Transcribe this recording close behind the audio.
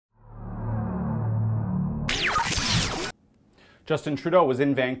Justin Trudeau was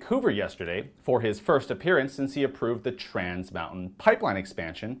in Vancouver yesterday for his first appearance since he approved the TransMountain pipeline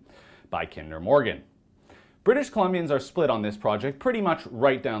expansion by Kinder Morgan. British Columbians are split on this project pretty much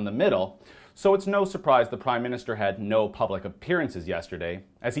right down the middle, so it's no surprise the Prime Minister had no public appearances yesterday,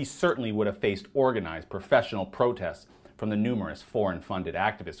 as he certainly would have faced organized professional protests from the numerous foreign-funded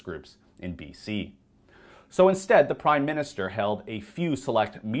activist groups in BC. So instead, the Prime Minister held a few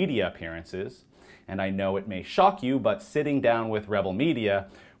select media appearances, and I know it may shock you, but sitting down with Rebel Media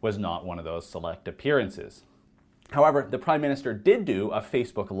was not one of those select appearances. However, the Prime Minister did do a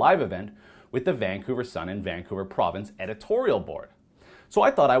Facebook Live event with the Vancouver Sun and Vancouver Province editorial board. So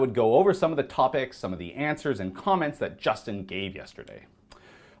I thought I would go over some of the topics, some of the answers and comments that Justin gave yesterday.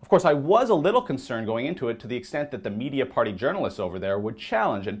 Of course, I was a little concerned going into it to the extent that the media party journalists over there would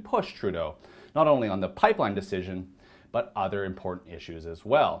challenge and push Trudeau, not only on the pipeline decision, but other important issues as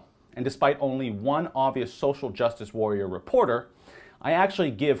well. And despite only one obvious social justice warrior reporter, I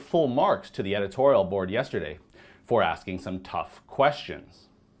actually give full marks to the editorial board yesterday for asking some tough questions.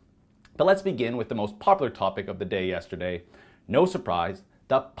 But let's begin with the most popular topic of the day yesterday. No surprise,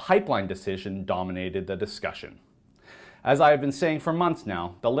 the pipeline decision dominated the discussion. As I have been saying for months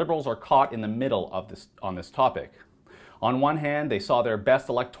now, the Liberals are caught in the middle of on this topic. On one hand, they saw their best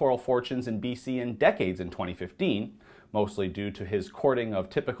electoral fortunes in BC in decades in 2015, mostly due to his courting of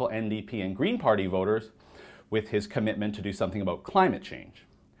typical NDP and Green Party voters with his commitment to do something about climate change.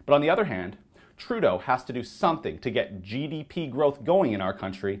 But on the other hand, Trudeau has to do something to get GDP growth going in our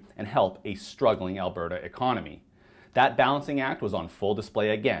country and help a struggling Alberta economy. That balancing act was on full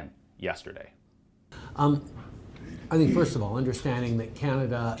display again yesterday. I think, first of all, understanding that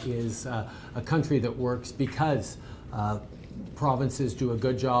Canada is a country that works because provinces do a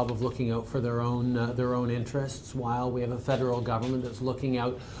good job of looking out for their own interests, while we have a federal government that's looking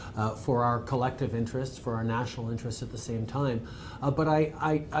out for our collective interests, for our national interests at the same time. But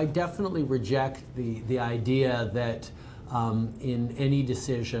I definitely reject the idea that in any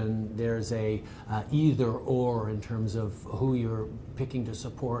decision there's a either or in terms of who you're picking to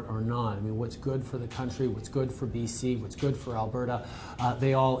support or not. I mean, what's good for the country, what's good for BC, what's good for Alberta,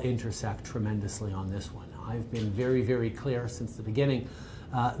 they all intersect tremendously on this one. I've been very, very clear since the beginning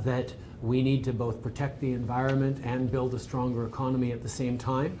that we need to both protect the environment and build a stronger economy at the same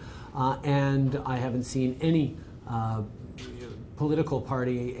time. And I haven't seen any political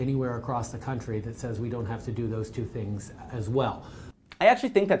party anywhere across the country that says we don't have to do those two things as well. I actually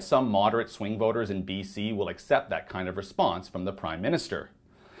think that some moderate swing voters in BC will accept that kind of response from the Prime Minister.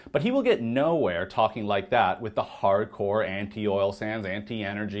 But he will get nowhere talking like that with the hardcore anti-oil sands,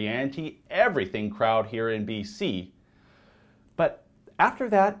 anti-energy, anti-everything crowd here in BC. But after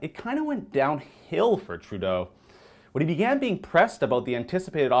that, it kind of went downhill for Trudeau. When he began being pressed about the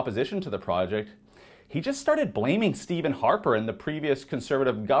anticipated opposition to the project, he just started blaming Stephen Harper and the previous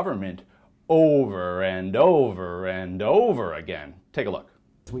Conservative government over and over and over again. Take a look.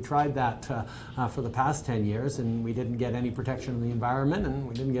 We tried that for the past 10 years and we didn't get any protection of the environment and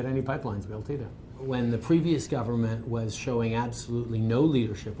we didn't get any pipelines built either. When the previous government was showing absolutely no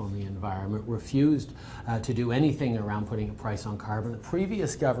leadership on the environment, refused to do anything around putting a price on carbon, the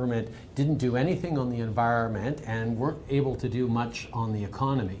previous government didn't do anything on the environment and weren't able to do much on the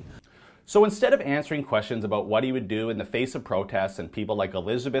economy. So instead of answering questions about what he would do in the face of protests and people like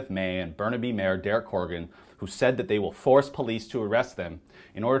Elizabeth May and Burnaby Mayor Derek Corrigan, who said that they will force police to arrest them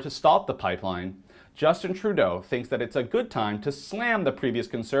in order to stop the pipeline, Justin Trudeau thinks that it's a good time to slam the previous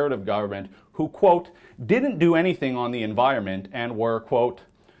Conservative government who, quote, didn't do anything on the environment and were, quote,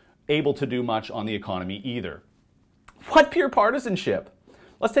 able to do much on the economy either. What pure partisanship?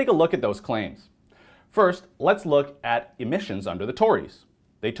 Let's take a look at those claims. First, let's look at emissions under the Tories.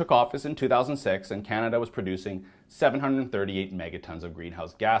 They took office in 2006 and Canada was producing 738 megatons of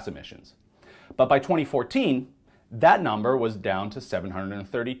greenhouse gas emissions. But by 2014, that number was down to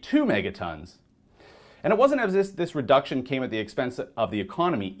 732 megatons. And it wasn't as if this reduction came at the expense of the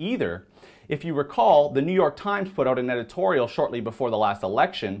economy either. If you recall, the New York Times put out an editorial shortly before the last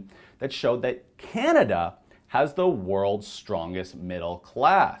election that showed that Canada has the world's strongest middle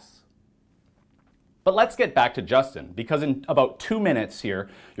class. But let's get back to Justin, because in about 2 minutes here,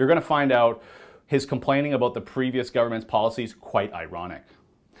 you're going to find out his complaining about the previous government's policies quite ironic.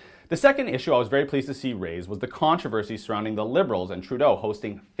 The second issue I was very pleased to see raised was the controversy surrounding the Liberals and Trudeau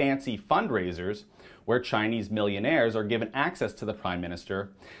hosting fancy fundraisers where Chinese millionaires are given access to the Prime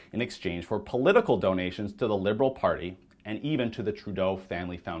Minister in exchange for political donations to the Liberal Party and even to the Trudeau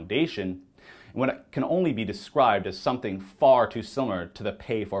Family Foundation, when it can only be described as something far too similar to the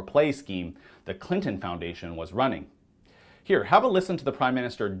pay-for-play scheme the Clinton Foundation was running. Here, have a listen to the Prime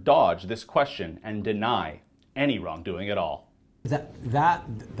Minister dodge this question and deny any wrongdoing at all.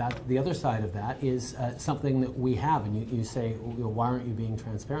 The other side of that is something that we have, and you say, well, why aren't you being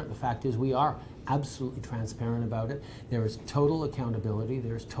transparent? The fact is we are absolutely transparent about it. There is total accountability.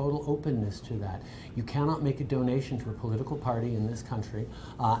 There is total openness to that. You cannot make a donation to a political party in this country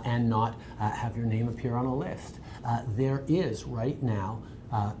and not have your name appear on a list. There is right now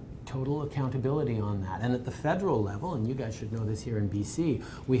total accountability on that. And at the federal level, and you guys should know this here in BC,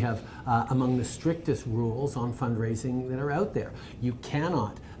 we have among the strictest rules on fundraising that are out there. You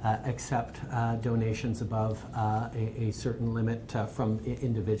cannot accept donations above a certain limit from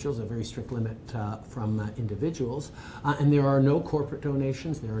individuals, a very strict limit from individuals. And there are no corporate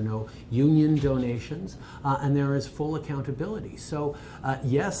donations, there are no union donations, and there is full accountability. So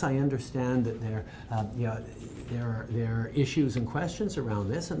yes, I understand that there are issues and questions around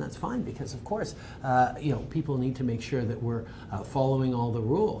this, and that's fine because, of course, people need to make sure that we're following all the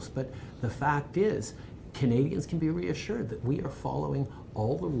rules. But the fact is, Canadians can be reassured that we are following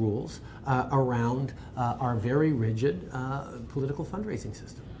all the rules around our very rigid political fundraising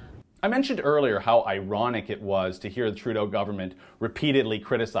system. I mentioned earlier how ironic it was to hear the Trudeau government repeatedly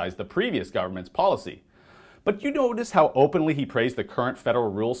criticize the previous government's policy. But you notice how openly he praised the current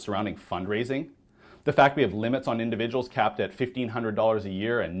federal rules surrounding fundraising? The fact we have limits on individuals capped at $1,500 a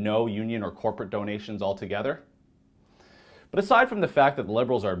year and no union or corporate donations altogether? But aside from the fact that the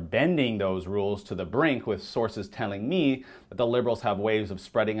Liberals are bending those rules to the brink, with sources telling me that the Liberals have ways of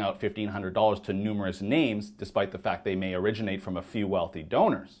spreading out $1,500 to numerous names, despite the fact they may originate from a few wealthy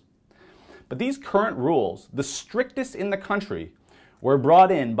donors. But these current rules, the strictest in the country, were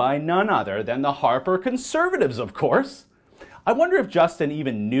brought in by none other than the Harper Conservatives, of course. I wonder if Justin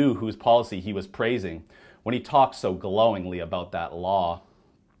even knew whose policy he was praising when he talked so glowingly about that law.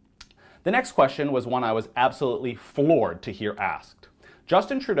 The next question was one I was absolutely floored to hear asked.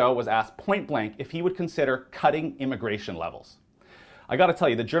 Justin Trudeau was asked point blank if he would consider cutting immigration levels. I gotta tell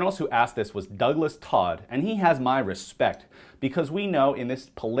you, the journalist who asked this was Douglas Todd, and he has my respect because we know in this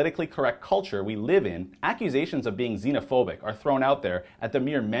politically correct culture we live in, accusations of being xenophobic are thrown out there at the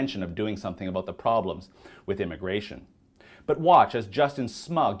mere mention of doing something about the problems with immigration. But watch as Justin's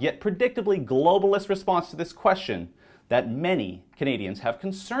smug yet predictably globalist response to this question that many Canadians have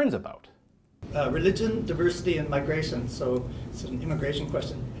concerns about. Religion, diversity, and migration. So it's an immigration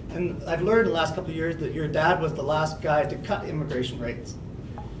question. And I've learned in the last couple of years that your dad was the last guy to cut immigration rates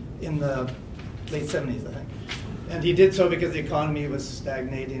in the late 70s, I think. And he did so because the economy was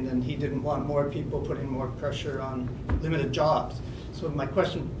stagnating and he didn't want more people putting more pressure on limited jobs. So my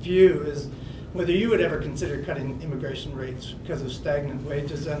question for you is whether you would ever consider cutting immigration rates because of stagnant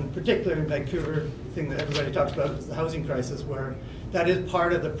wages, and particularly in Vancouver, the thing that everybody talks about is the housing crisis, where that is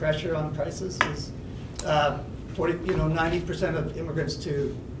part of the pressure on prices. Is 90% of immigrants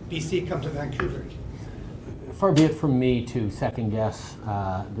to BC come to Vancouver. Far be it from me to second guess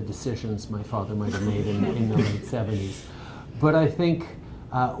the decisions my father might have made in the late 70s, but I think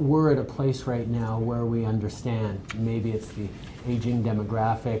we're at a place right now where we understand, maybe it's the aging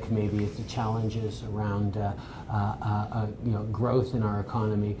demographic, maybe it's the challenges around growth in our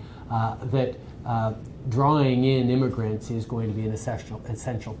economy, that drawing in immigrants is going to be an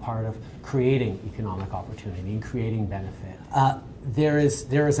essential part of creating economic opportunity and creating benefit. There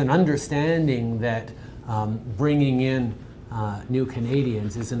is an understanding that bringing in new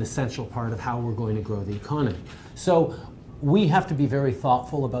Canadians is an essential part of how we're going to grow the economy. So we have to be very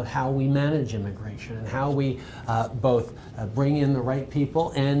thoughtful about how we manage immigration and how we both bring in the right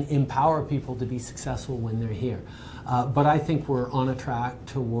people and empower people to be successful when they're here. But I think we're on a track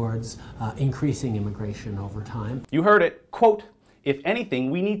towards increasing immigration over time. You heard it, quote, "If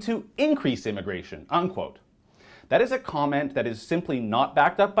anything, we need to increase immigration," unquote. That is a comment that is simply not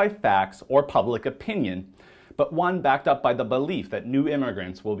backed up by facts or public opinion, but one backed up by the belief that new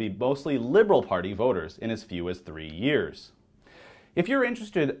immigrants will be mostly Liberal Party voters in as few as 3 years. If you're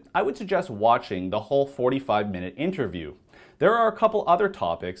interested, I would suggest watching the whole 45-minute interview. There are a couple other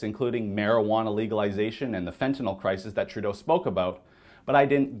topics, including marijuana legalization and the fentanyl crisis that Trudeau spoke about, but I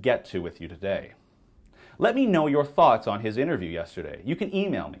didn't get to with you today. Let me know your thoughts on his interview yesterday. You can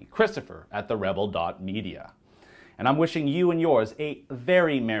email me, christopher@therebel.media. And I'm wishing you and yours a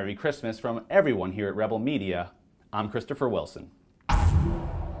very Merry Christmas from everyone here at Rebel Media. I'm Christopher Wilson.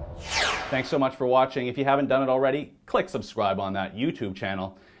 Thanks so much for watching. If you haven't done it already, click subscribe on that YouTube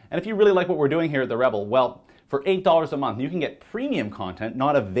channel. And if you really like what we're doing here at The Rebel, well, for $8 a month, you can get premium content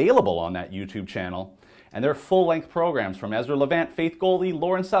not available on that YouTube channel. And there are full-length programs from Ezra Levant, Faith Goldie,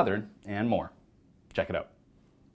 Lauren Southern, and more. Check it out.